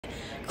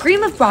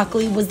Cream of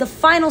broccoli was the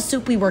final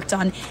soup we worked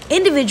on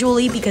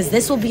individually because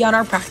this will be on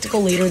our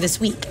practical later this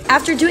week.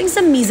 After doing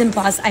some mise en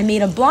place, I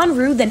made a blanc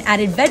roux, then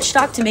added veg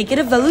stock to make it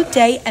a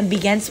velouté and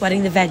began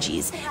sweating the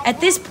veggies. At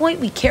this point,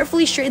 we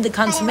carefully strained the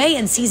consommé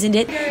and seasoned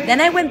it.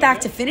 Then I went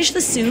back to finish the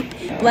soup,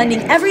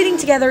 blending everything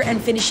together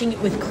and finishing it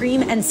with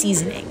cream and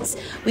seasonings.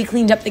 We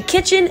cleaned up the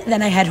kitchen,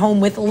 then I head home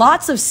with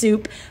lots of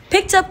soup,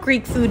 picked up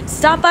Greek food,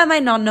 stopped by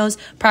my nonno's,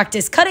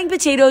 practiced cutting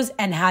potatoes,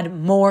 and had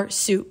more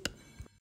soup.